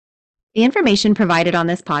The information provided on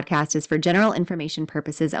this podcast is for general information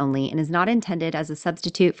purposes only and is not intended as a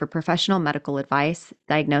substitute for professional medical advice,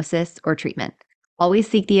 diagnosis, or treatment. Always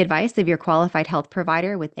seek the advice of your qualified health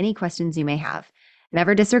provider with any questions you may have.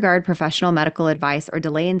 Never disregard professional medical advice or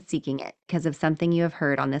delay in seeking it because of something you have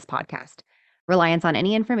heard on this podcast. Reliance on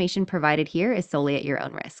any information provided here is solely at your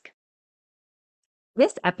own risk.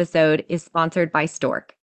 This episode is sponsored by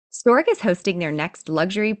Stork. Stork is hosting their next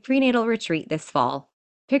luxury prenatal retreat this fall.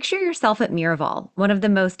 Picture yourself at Miraval, one of the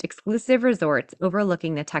most exclusive resorts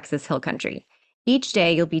overlooking the Texas Hill Country. Each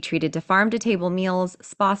day, you'll be treated to farm-to-table meals,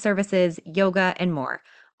 spa services, yoga, and more,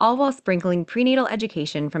 all while sprinkling prenatal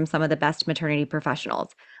education from some of the best maternity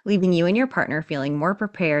professionals, leaving you and your partner feeling more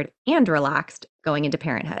prepared and relaxed going into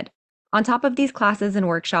parenthood. On top of these classes and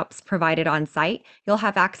workshops provided on site, you'll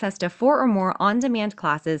have access to 4 or more on-demand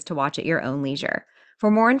classes to watch at your own leisure. For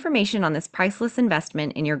more information on this priceless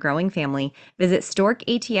investment in your growing family, visit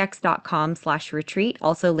storkatx.com/retreat,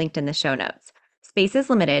 also linked in the show notes. Space is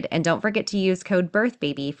limited, and don't forget to use code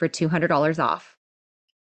BIRTHBABY for $200 off.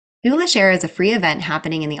 Doula Share is a free event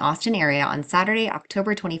happening in the Austin area on Saturday,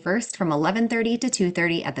 October 21st from 11:30 to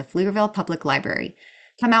 2:30 at the Pflugerville Public Library.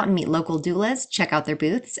 Come out and meet local doulas, check out their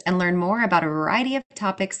booths, and learn more about a variety of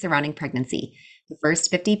topics surrounding pregnancy. The first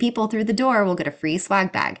 50 people through the door will get a free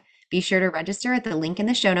swag bag. Be sure to register at the link in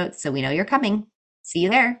the show notes so we know you're coming. See you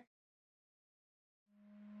there.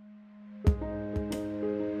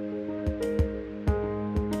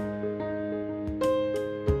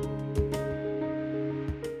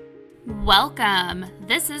 Welcome.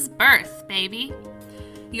 This is Birth, baby.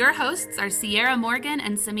 Your hosts are Sierra Morgan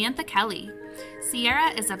and Samantha Kelly.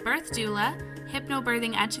 Sierra is a birth doula,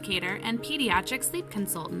 hypnobirthing educator, and pediatric sleep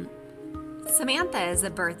consultant. Samantha is a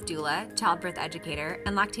birth doula, childbirth educator,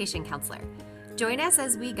 and lactation counselor. Join us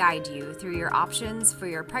as we guide you through your options for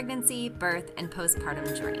your pregnancy, birth, and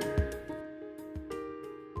postpartum journey.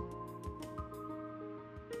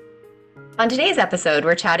 On today's episode,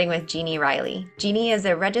 we're chatting with Jeannie Riley. Jeannie is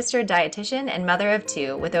a registered dietitian and mother of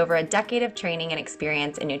 2 with over a decade of training and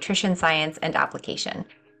experience in nutrition science and application.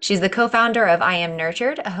 She's the co-founder of I Am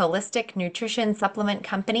Nurtured, a holistic nutrition supplement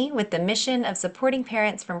company with the mission of supporting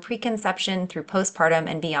parents from preconception through postpartum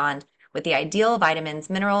and beyond with the ideal vitamins,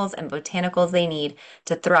 minerals, and botanicals they need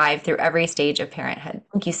to thrive through every stage of parenthood.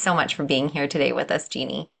 Thank you so much for being here today with us,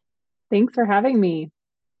 Jeannie. Thanks for having me.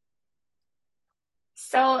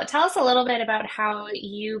 So, tell us a little bit about how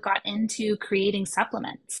you got into creating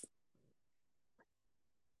supplements.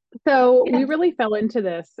 So we really fell into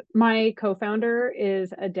this. My co-founder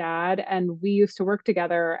is a dad, and we used to work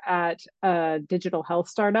together at a digital health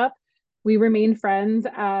startup. We remained friends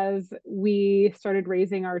as we started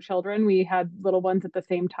raising our children. We had little ones at the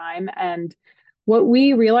same time. And what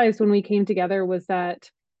we realized when we came together was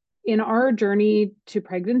that in our journey to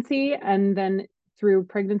pregnancy and then through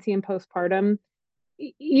pregnancy and postpartum,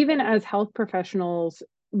 even as health professionals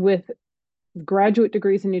with graduate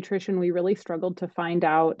degrees in nutrition, we really struggled to find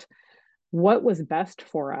out what was best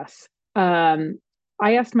for us. I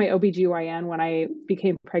asked my OBGYN when I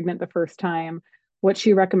became pregnant the first time what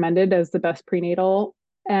she recommended as the best prenatal.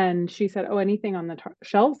 And she said, oh, anything on the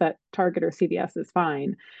shelves at Target or CVS is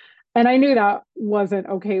fine. And I knew that wasn't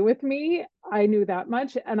okay with me. I knew that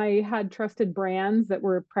much. And I had trusted brands that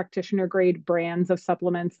were practitioner grade brands of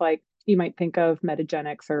supplements, like you might think of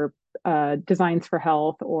Metagenics or Designs for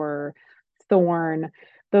Health or Thorne,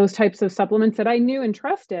 those types of supplements that I knew and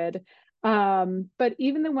trusted. But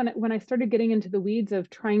even then, when I started getting into the weeds of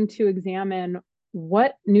trying to examine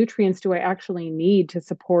what nutrients do I actually need to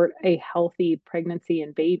support a healthy pregnancy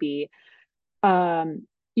and baby, there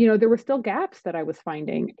were still gaps that I was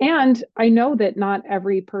finding. And I know that not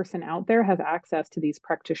every person out there has access to these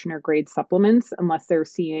practitioner grade supplements unless they're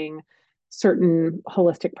seeing certain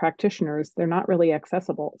holistic practitioners. They're not really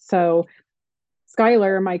accessible. So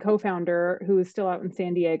Skylar, my co-founder, who is still out in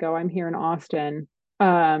San Diego, I'm here in Austin.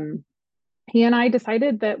 He and I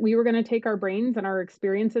decided that we were going to take our brains and our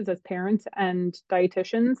experiences as parents and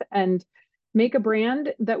dietitians and make a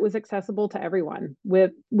brand that was accessible to everyone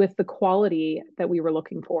with the quality that we were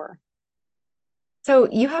looking for.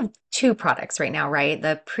 So you have 2 products right now, right?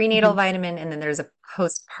 The prenatal vitamin, and then there's a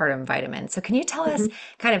postpartum vitamin. So can you tell us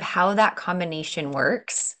kind of how that combination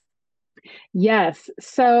works? Yes.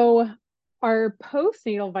 So our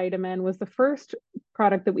postnatal vitamin was the first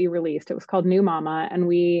product that we released. It was called New Mama, and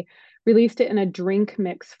we released it in a drink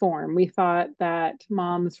mix form. We thought that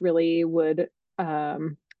moms really would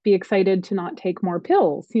be excited to not take more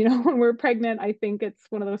pills. When we're pregnant, I think it's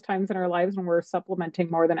one of those times in our lives when we're supplementing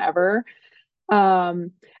more than ever.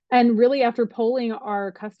 And really, after polling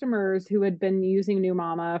our customers who had been using New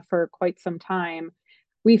Mama for quite some time,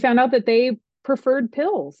 we found out that they preferred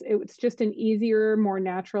pills. It was just an easier, more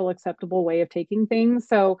natural, acceptable way of taking things.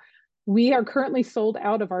 So we are currently sold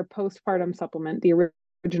out of our postpartum supplement, the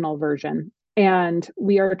original version, and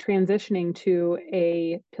we are transitioning to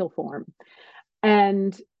a pill form.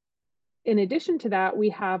 And in addition to that, we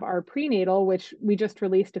have our prenatal, which we just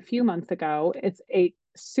released a few months ago. It's a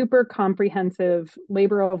super comprehensive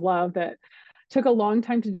labor of love that took a long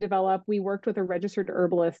time to develop. We worked with a registered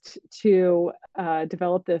herbalist to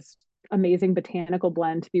develop this amazing botanical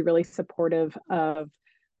blend to be really supportive of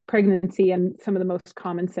pregnancy and some of the most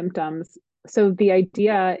common symptoms. So the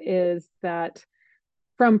idea is that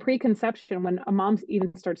from preconception, when a mom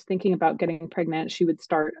even starts thinking about getting pregnant, she would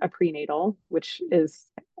start a prenatal, which is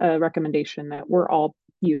a recommendation that we're all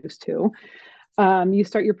used to. You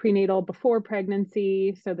start your prenatal before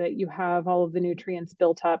pregnancy so that you have all of the nutrients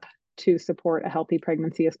built up to support a healthy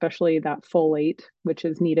pregnancy, especially that folate, which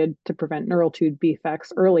is needed to prevent neural tube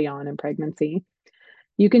defects early on in pregnancy.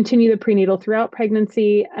 You continue the prenatal throughout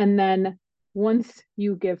pregnancy, and then once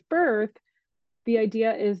you give birth, the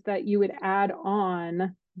idea is that you would add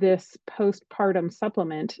on this postpartum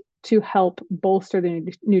supplement to help bolster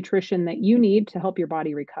the nutrition that you need to help your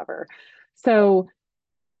body recover. So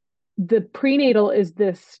the prenatal is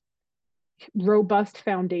this robust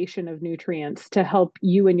foundation of nutrients to help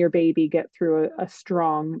you and your baby get through a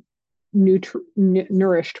strong,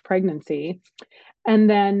 nourished pregnancy. And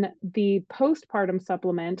then the postpartum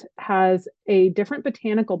supplement has a different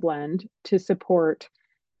botanical blend to support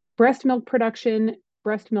breast milk production,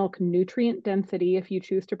 breast milk nutrient density if you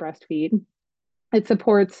choose to breastfeed. It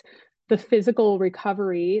supports the physical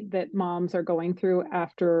recovery that moms are going through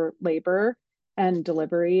after labor and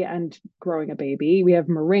delivery and growing a baby. We have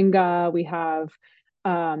moringa, we have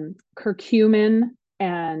curcumin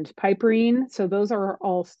and piperine. So those are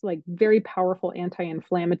all like very powerful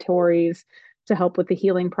anti-inflammatories to help with the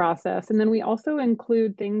healing process. And then we also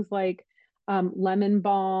include things like lemon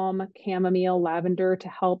balm, chamomile, lavender to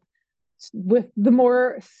help with the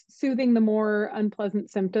more soothing the more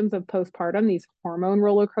unpleasant symptoms of postpartum, these hormone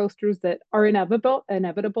roller coasters that are inevitable.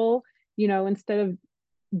 Instead of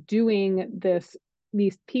doing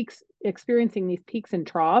these peaks, experiencing these peaks and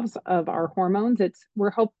troughs of our hormones,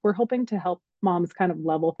 we're hoping to help moms kind of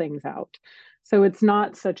level things out, so it's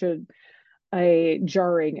not such a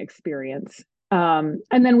jarring experience. And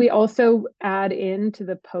then we also add into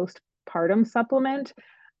the postpartum supplement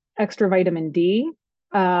extra vitamin D,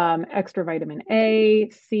 extra vitamin A,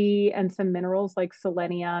 C, and some minerals like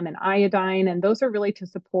selenium and iodine. And those are really to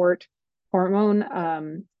support hormone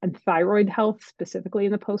and thyroid health, specifically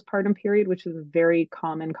in the postpartum period, which is a very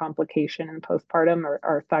common complication in postpartum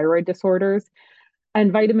or thyroid disorders.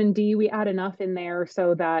 And vitamin D, we add enough in there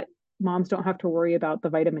so that moms don't have to worry about the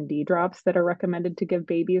vitamin D drops that are recommended to give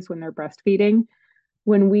babies when they're breastfeeding.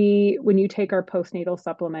 When you take our postnatal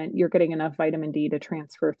supplement, you're getting enough vitamin D to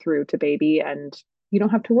transfer through to baby, and you don't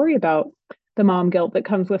have to worry about the mom guilt that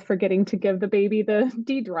comes with forgetting to give the baby the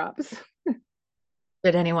D drops.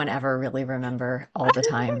 Did anyone ever really remember all the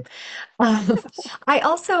time? Um, I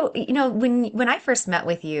also, when I first met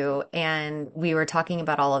with you and we were talking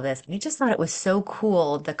about all of this, I just thought it was so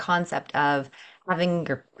cool, the concept of having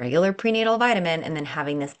your regular prenatal vitamin and then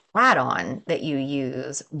having this add-on that you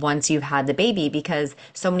use once you've had the baby, because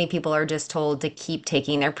so many people are just told to keep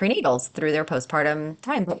taking their prenatals through their postpartum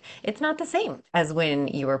time. But it's not the same as when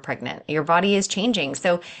you were pregnant. Your body is changing.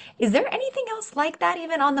 So is there anything else like that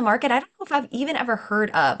even on the market? I don't know if I've even ever heard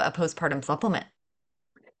of a postpartum supplement.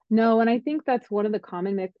 No, and I think that's one of the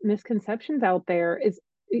common misconceptions out there is,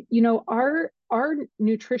 our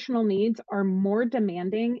nutritional needs are more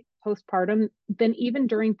demanding postpartum than even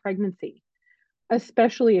during pregnancy,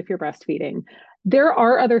 especially if you're breastfeeding. There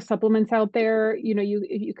are other supplements out there.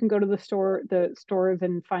 You can go to the stores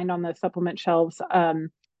and find on the supplement shelves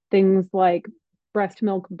things like breast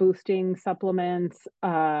milk boosting supplements.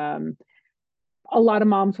 A lot of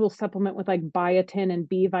moms will supplement with like biotin and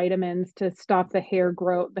B vitamins to stop the hair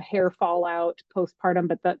growth, the hair fallout postpartum.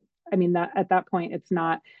 But that at that point, it's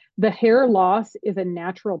not. The hair loss is a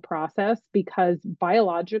natural process because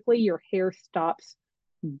biologically your hair stops.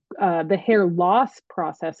 The hair loss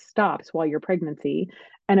process stops while you're pregnancy.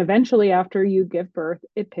 And eventually, after you give birth,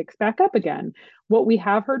 it picks back up again. What we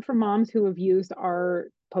have heard from moms who have used our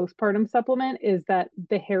postpartum supplement is that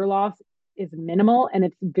the hair loss is minimal and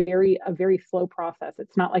it's a very slow process.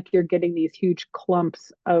 It's not like you're getting these huge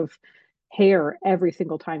clumps of hair every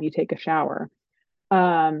single time you take a shower.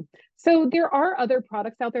 So there are other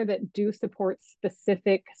products out there that do support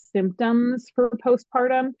specific symptoms for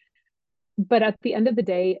postpartum. but at the end of the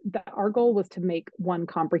day, our goal was to make one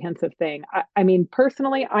comprehensive thing. I mean,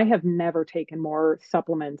 personally, I have never taken more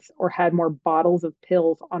supplements or had more bottles of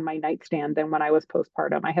pills on my nightstand than when I was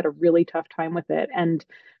postpartum. I had a really tough time with it. And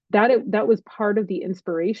that was part of the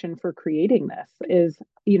inspiration for creating this is,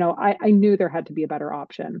 I knew there had to be a better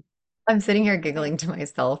option. I'm sitting here giggling to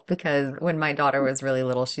myself because when my daughter was really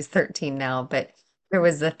little, she's 13 now, but there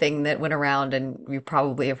was a thing that went around, and you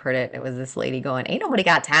probably have heard it. It was this lady going, "Ain't nobody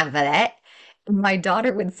got time for that." And my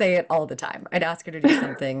daughter would say it all the time. I'd ask her to do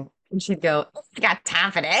something, and she'd go, "I got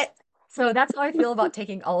time for that." So that's how I feel about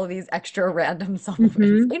taking all of these extra random supplements.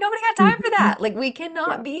 Hmm. Ain't nobody got time for Hmm. that. Like, we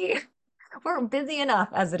cannot Yeah. be, we're busy enough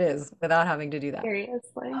as it is without having to do that.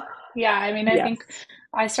 Seriously. Yeah, I mean, I Yes. think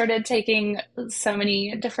I started taking so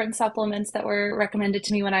many different supplements that were recommended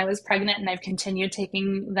to me when I was pregnant, and I've continued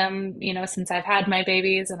taking them, since I've had my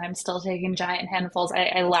babies, and I'm still taking giant handfuls.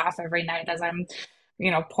 I laugh every night as I'm,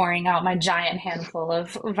 pouring out my giant handful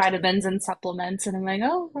of vitamins and supplements, and I'm like,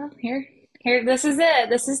 oh, well, here, this is it.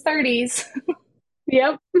 This is 30s.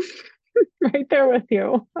 Yep. Right there with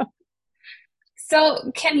you.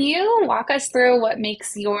 So, can you walk us through what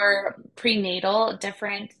makes your prenatal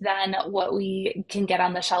different than what we can get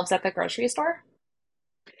on the shelves at the grocery store?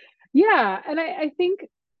 Yeah, and I think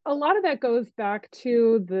a lot of that goes back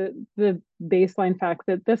to the baseline fact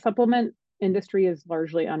that the supplement industry is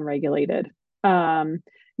largely unregulated. Um,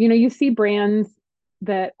 you see brands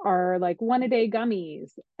that are like one a day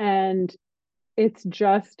gummies, and it's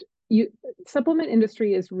just you supplement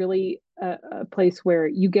industry is really a place where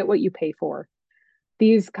you get what you pay for.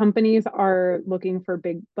 These companies are looking for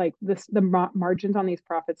big, like this, the margins on these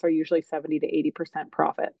profits are usually 70 to 80%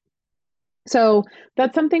 profit. So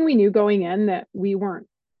that's something we knew going in that we weren't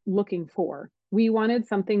looking for. We wanted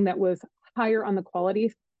something that was higher on the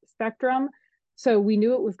quality spectrum. So we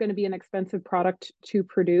knew it was going to be an expensive product to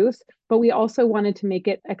produce, but we also wanted to make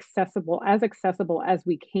it accessible as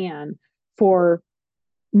we can for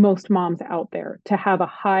most moms out there to have a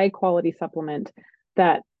high quality supplement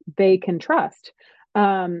that they can trust.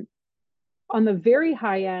 Um, on the very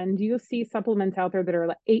high end, you'll see supplements out there that are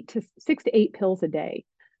like 6 to 8 pills a day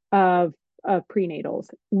of prenatals.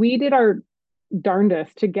 We did our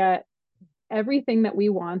darndest to get everything that we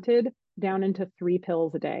wanted down into 3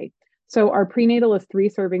 pills a day. So our prenatal is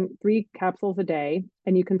 3 capsules a day,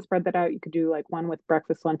 and you can spread that out. You could do like one with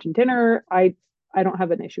breakfast, lunch, and dinner. I don't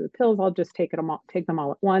have an issue with pills. I'll just take them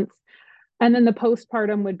all at once. And then the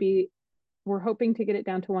postpartum would be, we're hoping to get it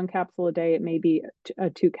down to 1 capsule a day. It may be a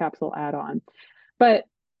 2 capsule add on. But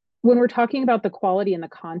when we're talking about the quality and the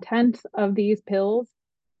content of these pills,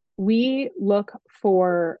 we look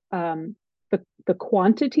for the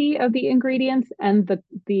quantity of the ingredients and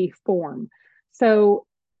the form. So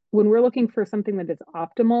when we're looking for something that is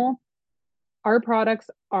optimal, our products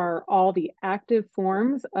are all the active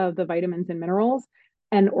forms of the vitamins and minerals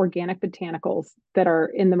and organic botanicals that are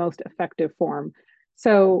in the most effective form.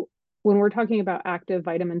 So when we're talking about active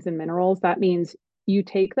vitamins and minerals, that means you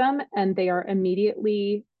take them and they are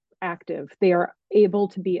immediately active. They are able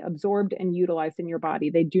to be absorbed and utilized in your body.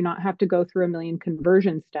 They do not have to go through a million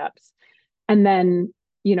conversion steps. And then,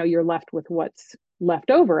 you're left with what's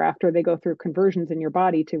left over after they go through conversions in your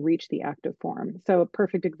body to reach the active form. So a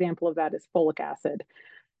perfect example of that is folic acid.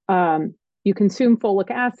 You consume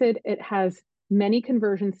folic acid, it has many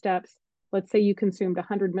conversion steps. Let's say you consumed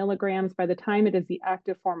 100 milligrams. By the time it is the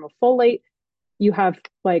active form of folate, you have,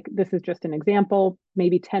 like, this is just an example,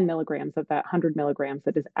 maybe 10 milligrams of that 100 milligrams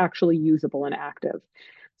that is actually usable and active.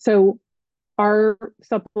 So our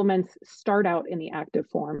supplements start out in the active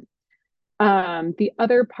form. The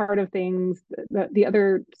other part of things, the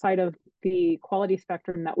other side of the quality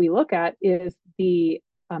spectrum that we look at is the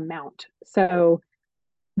amount. So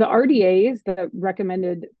the RDAs, the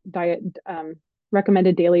recommended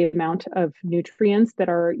daily amount of nutrients that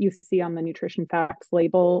are you see on the nutrition facts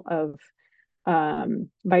label of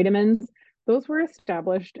vitamins, those were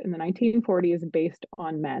established in the 1940s based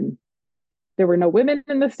on men. There were no women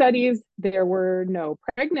in the studies. There were no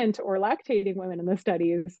pregnant or lactating women in the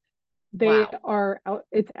studies. Wow.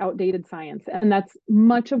 It's outdated science, and that's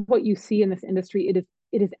much of what you see in this industry.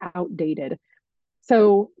 It is outdated.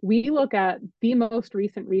 So we look at the most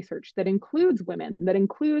recent research that includes women, that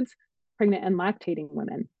includes pregnant and lactating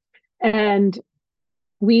women, and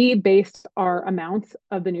we based our amounts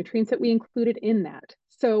of the nutrients that we included in that.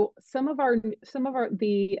 So some of our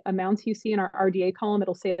the amounts you see in our RDA column,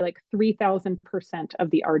 it'll say like 3,000%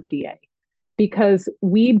 of the RDA, because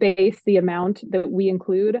we base the amount that we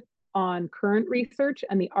include on current research,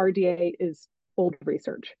 and the RDA is old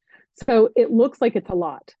research. So it looks like it's a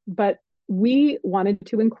lot, but we wanted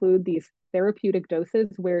to include these therapeutic doses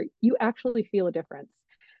where you actually feel a difference.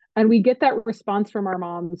 And we get that response from our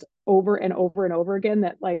moms over and over and over again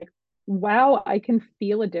that, like, wow, I can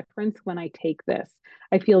feel a difference when I take this.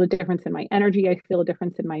 I feel a difference in my energy. I feel a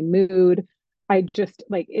difference in my mood. I just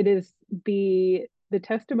like it is the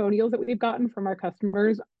testimonials that we've gotten from our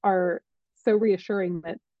customers are so reassuring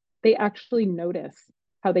that they actually notice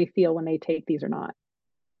how they feel when they take these or not.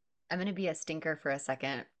 I'm going to be a stinker for a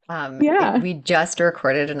second. Yeah. We just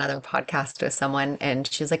recorded another podcast with someone, and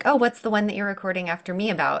she was like, "Oh, what's the one that you're recording after me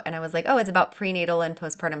about?" And I was like, "Oh, it's about prenatal and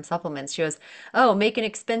postpartum supplements." She goes, "Oh, make an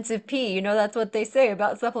expensive pee. You know, that's what they say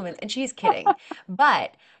about supplements." And she's kidding.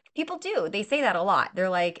 But people do. They say that a lot. They're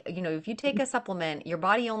like, you know, if you take a supplement, your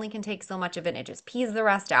body only can take so much of it, and it just pees the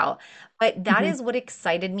rest out. But that Mhm. is what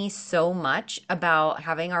excited me so much about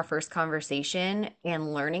having our first conversation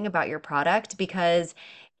and learning about your product because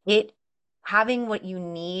it having what you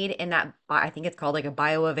need in that I think it's called like a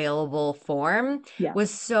bioavailable form Yeah. was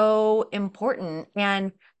so important.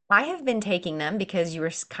 And I have been taking them because you were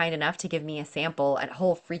kind enough to give me a sample, a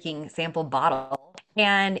whole freaking sample bottle.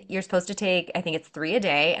 And you're supposed to take, I think it's 3 a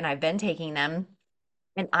day, and I've been taking them.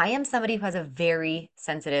 And I am somebody who has a very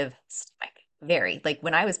sensitive stomach. Very. Like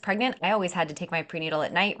when I was pregnant, I always had to take my prenatal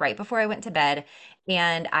at night right before I went to bed.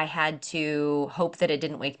 And I had to hope that it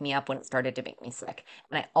didn't wake me up when it started to make me sick.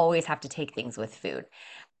 And I always have to take things with food.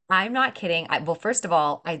 I'm not kidding. Well, first of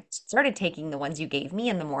all, I started taking the ones you gave me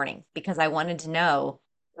in the morning because I wanted to know,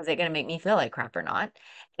 was it going to make me feel like crap or not?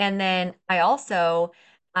 And then I also,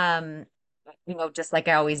 um, just like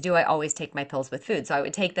I always do, I always take my pills with food. So I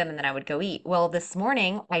would take them and then I would go eat. Well, this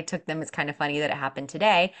morning I took them. It's kind of funny that it happened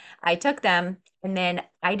today. I took them and then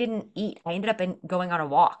I didn't eat. I ended up going on a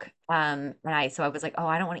walk. So I was like, oh,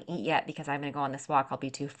 I don't want to eat yet because I'm going to go on this walk. I'll be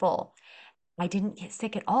too full. I didn't get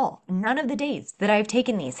sick at all. None of the days that I've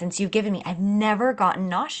taken these since you've given me, I've never gotten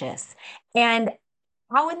nauseous. And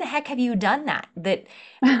how in the heck have you done that? That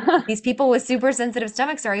these people with super sensitive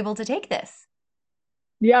stomachs are able to take this?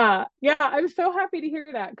 Yeah, yeah, I'm so happy to hear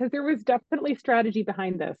that because there was definitely strategy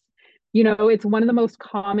behind this. You know, it's one of the most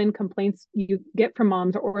common complaints you get from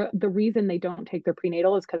moms, or the reason they don't take their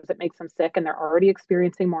prenatal is because it makes them sick and they're already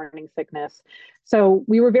experiencing morning sickness. So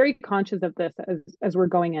we were very conscious of this as we're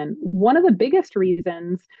going in. One of the biggest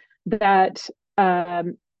reasons that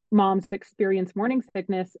moms experience morning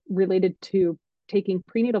sickness related to taking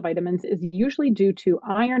prenatal vitamins is usually due to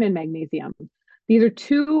iron and magnesium. These are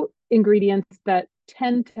two ingredients that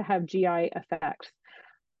tend to have GI effects.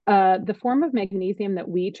 The form of magnesium that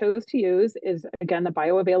we chose to use is, again, the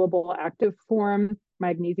bioavailable active form,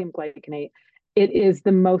 magnesium glycinate. It is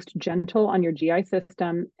the most gentle on your GI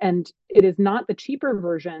system, and it is not the cheaper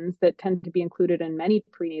versions that tend to be included in many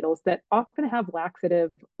prenatals that often have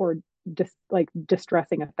laxative or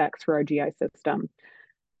distressing effects for our GI system.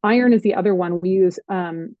 Iron is the other one. We use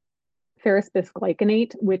ferrous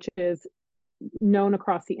bisglycinate, which is known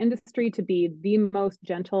across the industry to be the most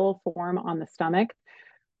gentle form on the stomach.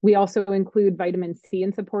 We also include vitamin C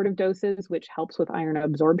in supportive doses, which helps with iron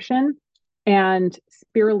absorption. And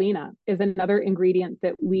spirulina is another ingredient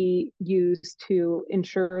that we use to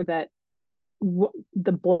ensure that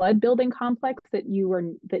the blood building complex that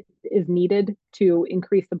is needed to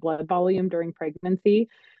increase the blood volume during pregnancy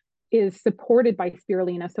is supported by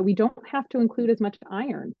spirulina. So we don't have to include as much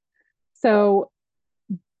iron. So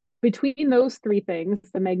between those three things,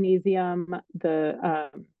 the magnesium, the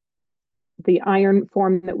iron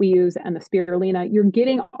form that we use, and the spirulina, you're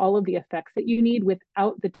getting all of the effects that you need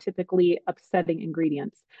without the typically upsetting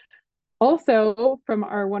ingredients. Also, from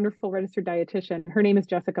our wonderful registered dietitian, her name is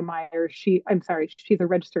Jessica Myers. She's a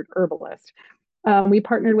registered herbalist. We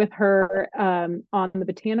partnered with her on the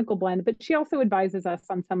botanical blend, but she also advises us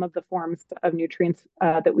on some of the forms of nutrients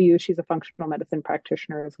that we use. She's a functional medicine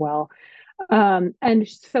practitioner as well. And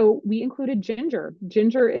so we included ginger.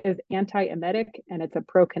 Ginger is anti-emetic and it's a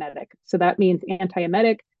prokinetic. So that means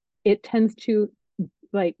anti-emetic. It tends to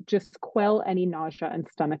like just quell any nausea and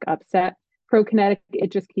stomach upset. Prokinetic,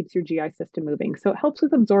 it just keeps your GI system moving. So it helps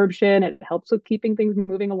with absorption. It helps with keeping things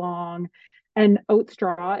moving along. And oat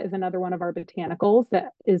straw is another one of our botanicals that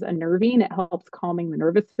is unnerving. It helps calming the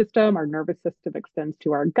nervous system. Our nervous system extends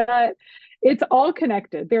to our gut. It's all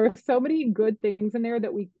connected. There are so many good things in there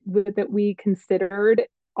that we considered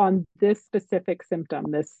on this specific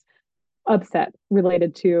symptom, this upset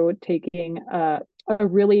related to taking a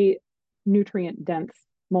really nutrient dense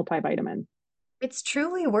multivitamin. It's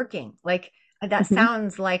truly working. Like that Mhm.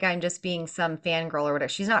 sounds like I'm just being some fangirl or whatever.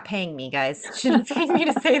 She's not paying me, guys. She's not paying me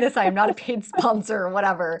to say this. I am not a paid sponsor or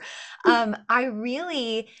whatever. I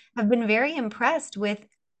really have been very impressed with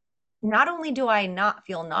not only do I not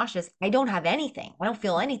feel nauseous, I don't have anything. I don't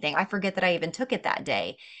feel anything. I forget that I even took it that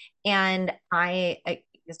day. And I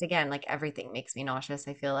just again, like everything makes me nauseous,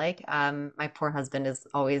 I feel like. My poor husband is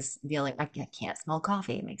always dealing, I can't smell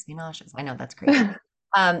coffee. It makes me nauseous. I know that's crazy.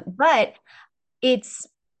 But it's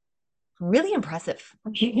really impressive.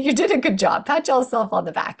 You did a good job. Pat yourself on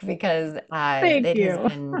the back because Thank it has you.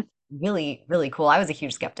 been really, really cool. I was a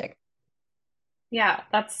huge skeptic. Yeah,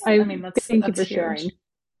 I I mean, thank you that's for huge. sharing.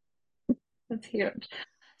 That's huge.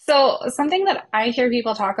 So, something that I hear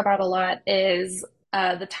people talk about a lot is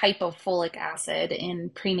the type of folic acid in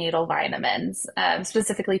prenatal vitamins,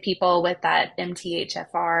 specifically people with that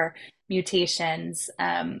MTHFR mutations,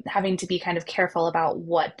 having to be kind of careful about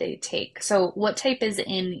what they take. So, what type is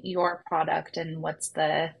in your product, and what's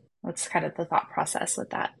kind of the thought process with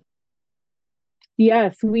that?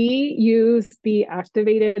 Yes, we use the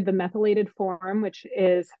methylated form, which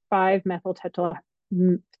is 5-methyl tetra.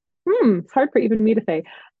 It's hard for even me to say.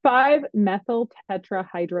 5-methyl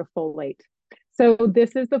tetrahydrofolate. So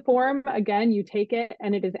this is the form. Again, you take it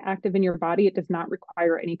and it is active in your body. It does not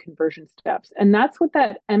require any conversion steps. And that's what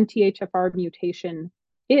that MTHFR mutation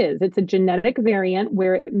is. It's a genetic variant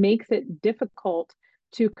where it makes it difficult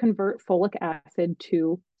to convert folic acid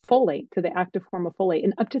to folate, to the active form of folate.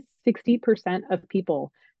 And up to 60% of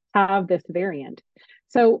people have this variant.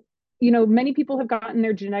 So, many people have gotten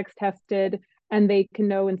their genetics tested and they can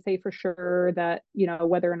know and say for sure that,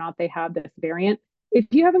 whether or not they have this variant. If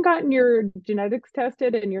you haven't gotten your genetics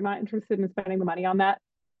tested and you're not interested in spending the money on that,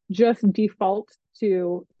 just default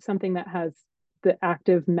to something that has the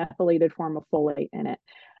active methylated form of folate in it.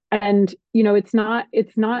 And it's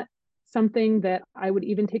not something that I would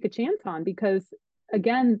even take a chance on because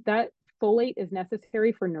again, that folate is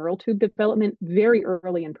necessary for neural tube development very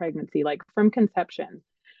early in pregnancy, like from conception.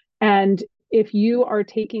 And if you are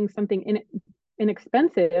taking something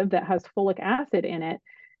inexpensive that has folic acid in it,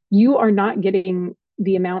 you are not getting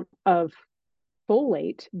the amount of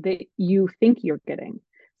folate that you think you're getting.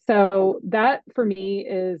 So that for me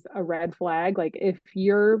is a red flag. Like if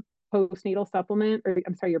your postnatal supplement, or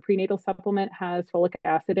I'm sorry, your prenatal supplement has folic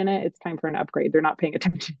acid in it, it's time for an upgrade. They're not paying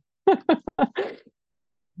attention.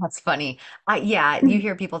 That's funny. Yeah, you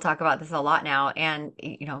hear people talk about this a lot now, and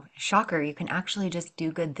shocker, you can actually just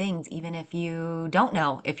do good things even if you don't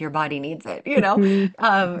know if your body needs it. Mhm.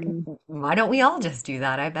 Um, Mhm. why don't we all just do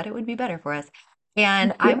that? I bet it would be better for us.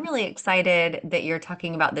 And I'm Yeah. really excited that you're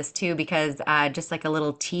talking about this too, because just like a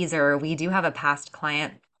little teaser, we do have a past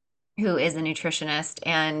client who is a nutritionist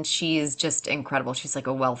and she's just incredible. She's like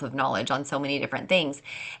a wealth of knowledge on so many different things.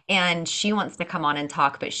 And she wants to come on and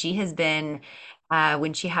talk, but she has been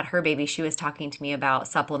when she had her baby, she was talking to me about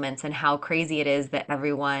supplements and how crazy it is that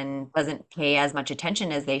everyone doesn't pay as much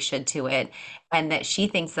attention as they should to it. And that she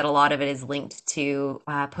thinks that a lot of it is linked to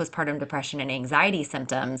postpartum depression and anxiety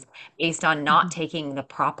symptoms based on not Mhm. taking the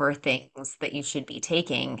proper things that you should be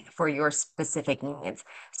taking for your specific needs.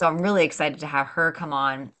 So I'm really excited to have her come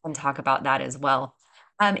on and talk about that as well.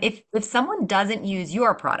 If someone doesn't use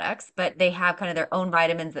your products, but they have kind of their own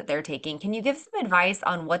vitamins that they're taking, can you give some advice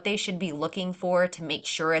on what they should be looking for to make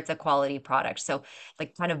sure it's a quality product? So,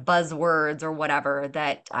 like kind of buzzwords or whatever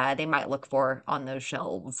that they might look for on those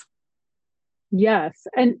shelves. Yes,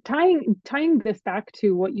 and tying this back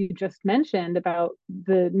to what you just mentioned about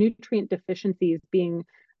the nutrient deficiencies being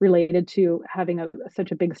related to having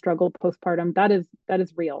such a big struggle postpartum, that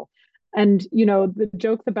is real. And the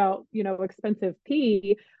jokes about expensive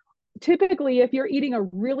pee, typically if you're eating a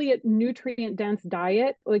really nutrient dense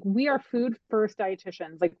diet, like we are food first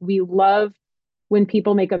dietitians, like we love when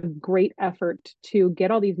people make a great effort to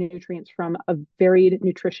get all these nutrients from a varied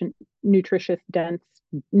nutritious dense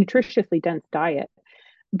nutritiously dense diet.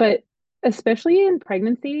 But especially in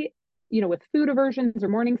pregnancy, with food aversions or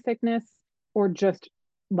morning sickness or just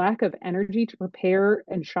lack of energy to prepare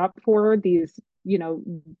and shop for these you know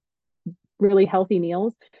really healthy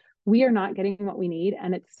meals, we are not getting what we need.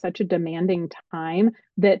 And it's such a demanding time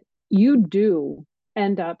that you do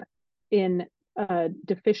end up in a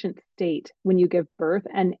deficient state when you give birth.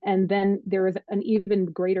 And then there is an even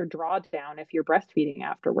greater drawdown if you're breastfeeding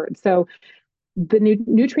afterwards. So the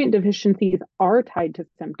nutrient deficiencies are tied to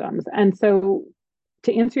symptoms. And so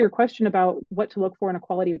to answer your question about what to look for in a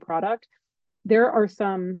quality product, there are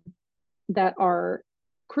some that are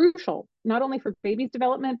crucial, not only for baby's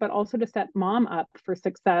development, but also to set mom up for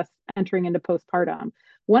success entering into postpartum.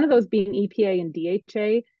 One of those being EPA and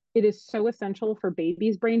DHA. It is so essential for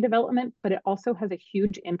baby's brain development, but it also has a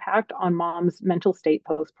huge impact on mom's mental state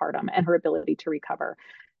postpartum and her ability to recover.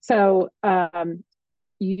 So,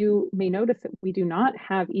 you may notice that we do not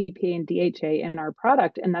have EPA and DHA in our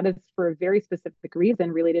product, and that is for a very specific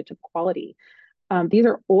reason related to quality. These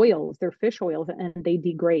are oils, they're fish oils, and they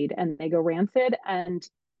degrade and they go rancid, and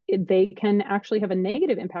they can actually have a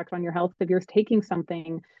negative impact on your health if you're taking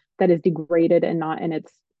something that is degraded and not in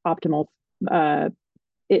its optimal, uh,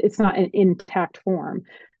 it's not an intact form.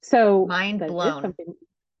 So Mind that is blown. something.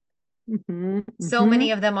 Mhm, So many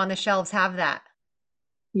mhm. of them on the shelves have that.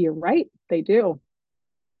 You're right, they do.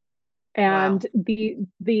 Wow. And the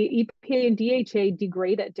EPA and DHA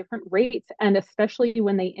degrade at different rates, and especially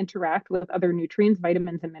when they interact with other nutrients,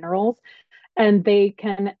 vitamins, and minerals. And they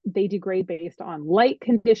degrade based on light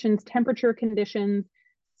conditions, temperature conditions.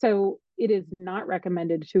 So it is not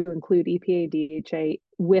recommended to include EPA and DHA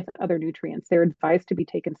with other nutrients. They're advised to be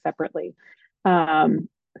taken separately. Um,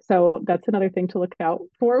 so that's another thing to look out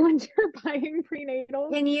for when you're buying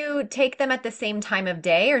prenatals. Can you take them at the same time of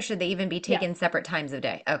day, or should they even be Yes, taken separate times of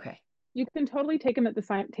day? Okay. you can totally take them at the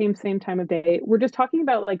same time of day. We're just talking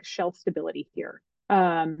about like shelf stability here.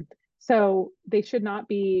 So they should not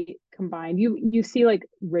be combined. You see like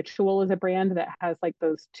Ritual is a brand that has like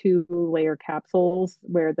those two-layer capsules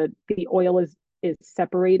where the oil is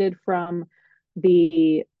separated from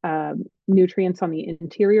the nutrients on the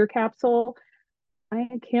interior capsule. I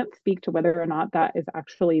can't speak to whether or not that is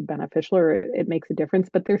actually beneficial or it makes a difference,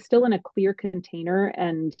 but they're still in a clear container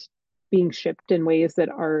and being shipped in ways that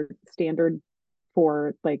are standard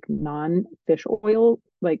for like non-fish oil,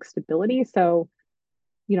 like stability. So,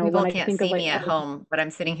 People when I can't think of see like me at other, home, but I'm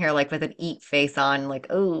sitting here like with an eat face on, like,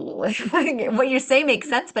 oh, what you say makes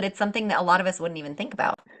sense, but it's something that a lot of us wouldn't even think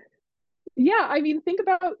about. yeah, I mean, think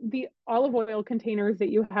about the olive oil containers that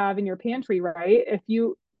you have in your pantry, right? If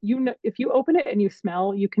you open it and you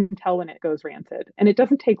smell, you can tell when it goes rancid, and it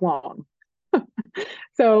doesn't take long.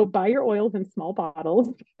 So buy your oils in small bottles.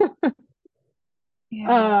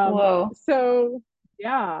 Yeah. Um, Whoa. so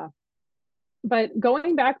yeah, but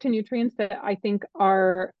going back to nutrients that I think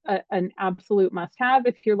are an absolute must-have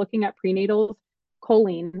if you're looking at prenatals,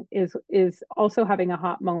 choline is also having a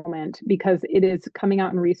hot moment because it is coming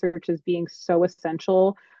out in research as being so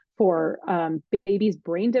essential for babies'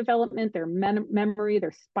 brain development, their memory,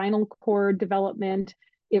 their spinal cord development.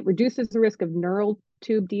 It reduces the risk of neural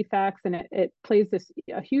tube defects, and it plays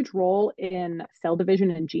a huge role in cell division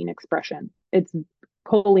and gene expression. It's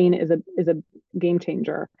choline is a game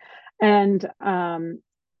changer. And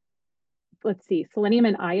let's see, selenium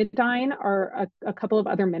and iodine are a couple of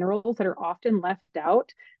other minerals that are often left out.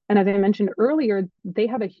 And as I mentioned earlier, they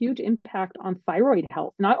have a huge impact on thyroid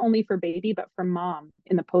health, not only for baby, but for mom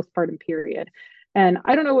in the postpartum period. And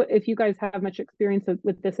I don't know if you guys have much experience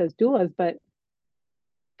with this as doulas, but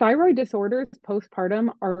thyroid disorders postpartum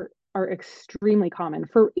are extremely common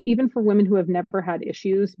for even for women who have never had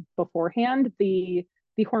issues beforehand. The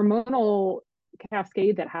hormonal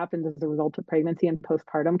cascade that happens as a result of pregnancy and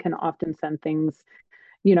postpartum can often send things,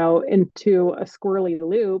 into a squirrely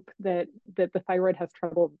loop that the thyroid has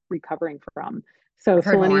trouble recovering from. So I've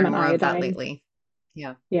heard more selenium and and more of that iodine, lately.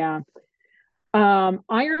 Yeah. yeah.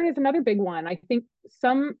 Iron is another big one. I think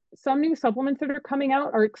some new supplements that are coming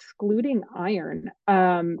out are excluding iron.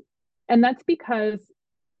 And that's because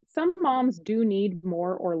some moms do need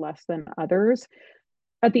more or less than others.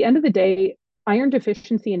 At the end of the day, iron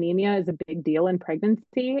deficiency anemia is a big deal in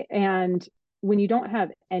pregnancy. And when you don't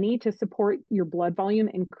have any to support your blood volume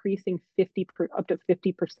increasing up to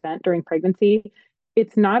 50% during pregnancy,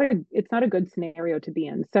 it's not a good scenario to be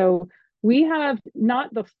in. So we have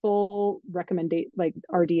not the full recommended like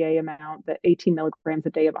RDA amount, the 18 milligrams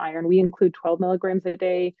a day of iron. We include 12 milligrams a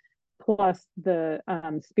day plus the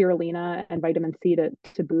spirulina and vitamin C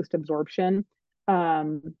to boost absorption.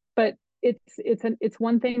 But it's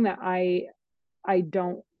one thing that I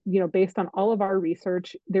don't, based on all of our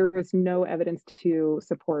research, there is no evidence to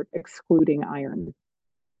support excluding iron.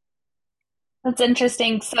 That's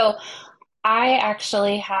interesting. So I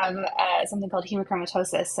actually have something called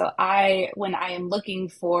hemochromatosis. So when I am looking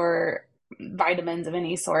for vitamins of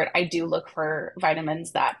any sort, I do look for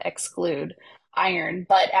vitamins that exclude iron.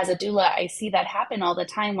 But as a doula, I see that happen all the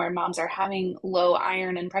time where moms are having low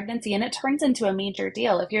iron in pregnancy, and it turns into a major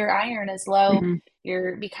deal. If your iron is low, Mm-hmm.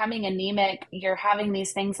 you're becoming anemic, you're having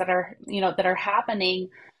these things that are happening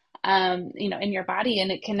in your body, and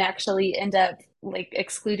it can actually end up like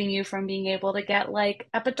excluding you from being able to get like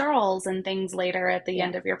epidurals and things later at the Yeah.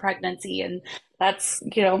 end of your pregnancy. And that's,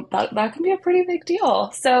 that can be a pretty big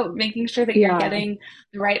deal. So making sure that you're Yeah. getting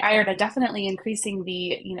the right iron and definitely increasing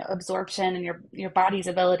the, absorption and your body's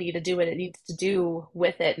ability to do what it needs to do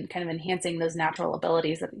with it and kind of enhancing those natural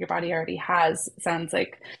abilities that your body already has sounds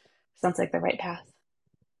like the right path.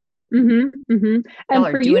 Y'all And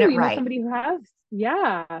are for doing you, it right. somebody who has,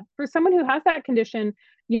 yeah, for someone who has that condition,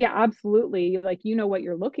 yeah, absolutely. Like, what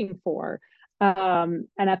you're looking for. And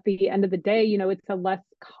at the end of the day, it's a less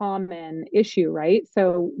common issue, right?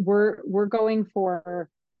 So we're going for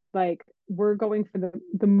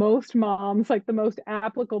the most moms, like the most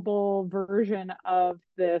applicable version of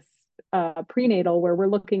this prenatal, where we're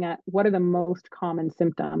looking at what are the most common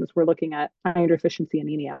symptoms. We're looking at iron deficiency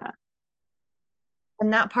anemia.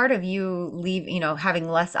 And that part of you having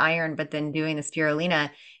less iron, but then doing the spirulina,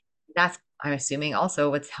 that's, I'm assuming, also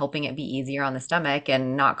what's helping it be easier on the stomach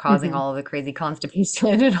and not causing Mhm. all of the crazy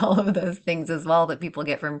constipation and all of those things as well that people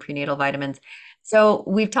get from prenatal vitamins. So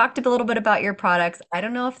we've talked a little bit about your products. I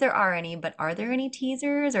don't know if there are any, but are there any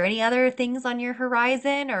teasers or any other things on your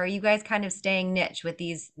horizon, or are you guys kind of staying niche with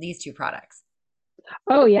these two products?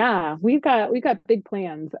 Oh yeah, we've got big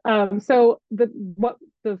plans. So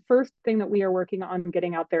the first thing that we are working on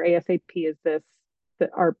getting out there ASAP is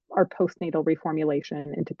our postnatal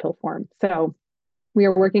reformulation into pill form. So we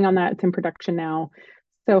are working on that. It's in production now.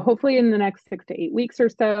 So hopefully in the next 6 to 8 weeks or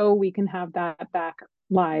so, we can have that back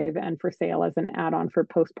live and for sale as an add-on for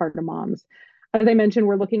postpartum moms. As I mentioned,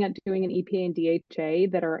 we're looking at doing an EPA and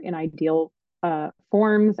DHA that are in ideal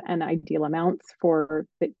forms and ideal amounts for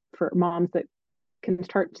moms that can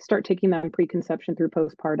start taking them preconception through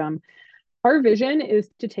postpartum. Our vision is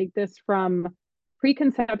to take this from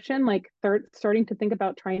preconception, like starting to think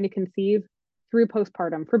about trying to conceive, through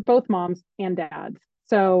postpartum for both moms and dads.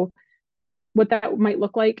 So what that might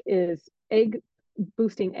look like is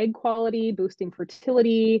boosting egg quality, boosting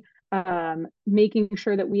fertility, making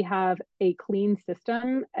sure that we have a clean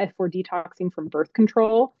system if we're detoxing from birth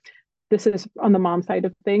control. This is on the mom side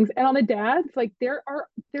of things. And on the dads, like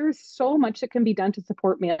there's so much that can be done to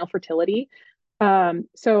support male fertility.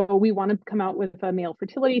 So we want to come out with a male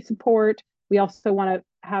fertility support. We also want to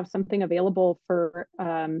have something available for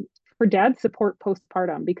dad support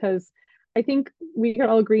postpartum, because I think we can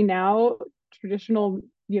all agree now traditional,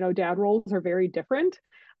 dad roles are very different.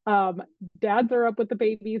 um Dads are up with the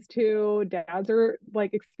babies too. Dads are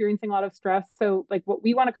like experiencing a lot of stress. So like what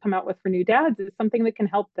we want to come out with for new dads is something that can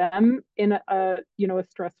help them in a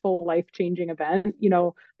stressful life-changing event.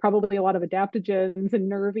 Probably a lot of adaptogens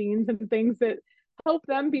and nervines and things that help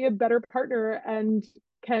them be a better partner and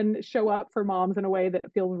can show up for moms in a way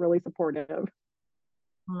that feels really supportive.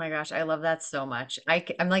 Oh my gosh, I love that so much.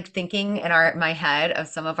 I'm like thinking in my head of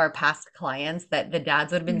some of our past clients that the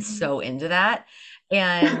dads would have been Mhm. so into that.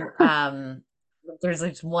 And there's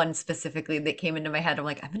like one specifically that came into my head. I'm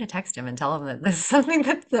like, I'm gonna text him and tell him that this is something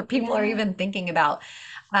that people are Yeah. even thinking about.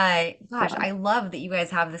 Gosh, Yeah. I love that you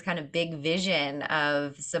guys have this kind of big vision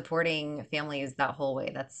of supporting families that whole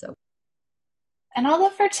way. That's so. And all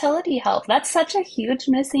the fertility help. That's such a huge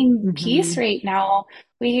missing piece Hmm. right now.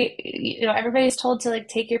 Everybody's told to like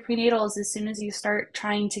take your prenatals as soon as you start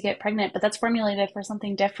trying to get pregnant, but that's formulated for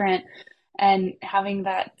something different. And having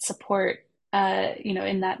that support,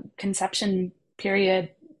 in that conception period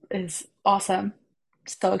is awesome.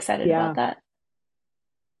 So excited about Yeah. that.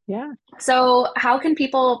 Yeah. So, how can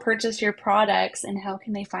people purchase your products and how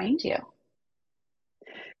can they find you?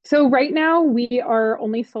 So right now we are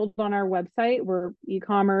only sold on our website. We're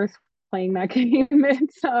e-commerce playing that game.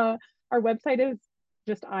 Our website is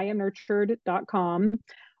just iamnurtured.com.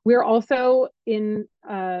 We're also in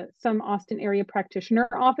some Austin area practitioner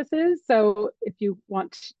offices. So if you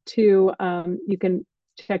want to, you can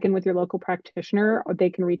check in with your local practitioner, or they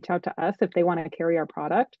can reach out to us if they want to carry our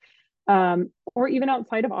product. Or even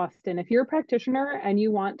outside of Austin, if you're a practitioner and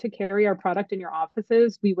you want to carry our product in your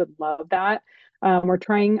offices, we would love that. We're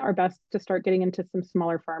trying our best to start getting into some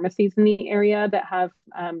smaller pharmacies in the area that have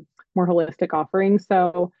more holistic offerings.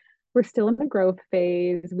 So we're still in the growth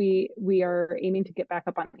phase. We are aiming to get back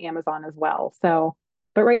up on Amazon as well. So,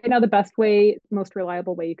 but right now the best way, most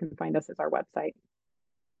reliable way you can find us is our website.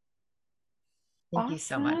 Thank you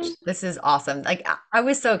so much. Awesome. This is awesome. Like I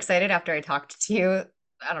was so excited after I talked to you,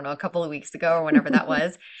 I don't know, a couple of weeks ago or whenever that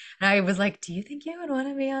was. And I was like, "Do you think you would want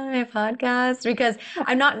to be on my podcast?" Because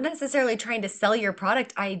I'm not necessarily trying to sell your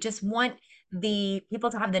product. I just want the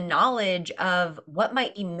people to have the knowledge of what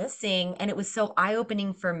might be missing. And it was so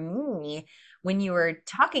eye-opening for me when you were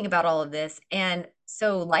talking about all of this, and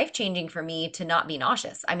so life-changing for me to not be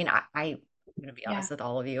nauseous. I mean, I'm going to be Yeah. honest with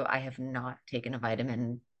all of you. I have not taken a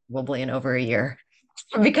vitamin probably in over a year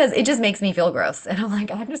because it just makes me feel gross. And I'm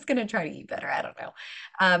like, I'm just going to try to eat better. I don't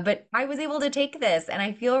know. But I was able to take this and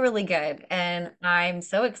I feel really good. And I'm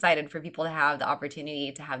so excited for people to have the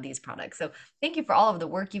opportunity to have these products. So thank you for all of the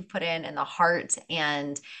work you've put in and the heart.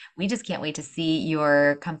 And we just can't wait to see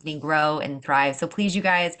your company grow and thrive. So please, you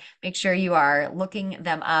guys, make sure you are looking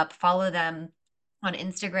them up, follow them on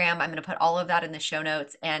Instagram. I'm going to put all of that in the show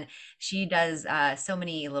notes. And she does so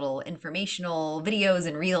many little informational videos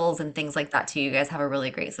and reels and things like that too. You guys have a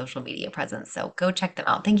really great social media presence. So go check them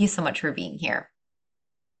out. Thank you so much for being here.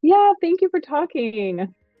 Yeah, thank you for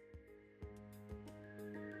talking.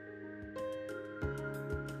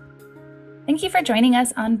 Thank you for joining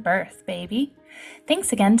us on Birth, Baby.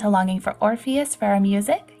 Thanks again to Longing for Orpheus for our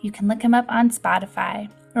music. You can look him up on Spotify.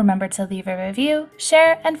 Remember to leave a review,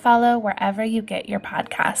 share, and follow wherever you get your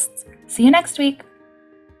podcasts. See you next week.